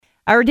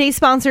Our day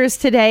sponsors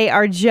today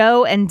are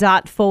Joe and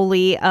Dot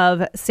Foley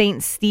of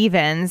St.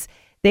 Stephen's.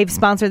 They've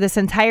sponsored this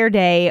entire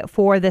day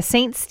for the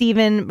St.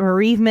 Stephen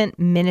Bereavement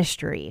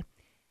Ministry.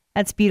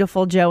 That's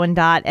beautiful, Joe and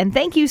Dot. And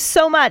thank you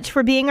so much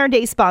for being our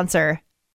day sponsor.